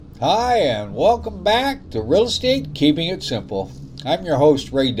Hi, and welcome back to Real Estate Keeping It Simple. I'm your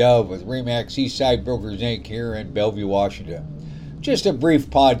host, Ray Dove, with RE/MAX Eastside Brokers, Inc. here in Bellevue, Washington. Just a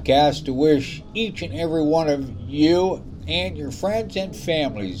brief podcast to wish each and every one of you and your friends and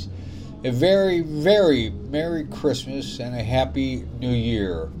families a very, very Merry Christmas and a Happy New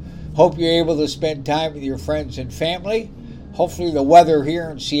Year. Hope you're able to spend time with your friends and family. Hopefully the weather here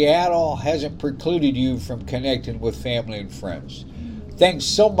in Seattle hasn't precluded you from connecting with family and friends. Thanks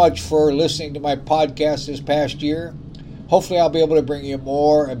so much for listening to my podcast this past year. Hopefully I'll be able to bring you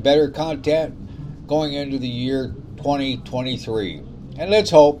more and better content going into the year 2023. And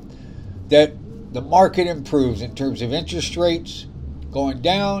let's hope that the market improves in terms of interest rates going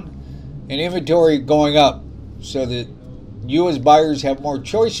down and inventory going up, so that you as buyers have more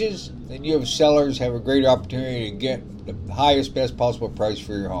choices and you as sellers have a great opportunity to get the highest, best possible price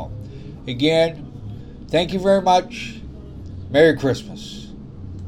for your home. Again, thank you very much. Merry Christmas.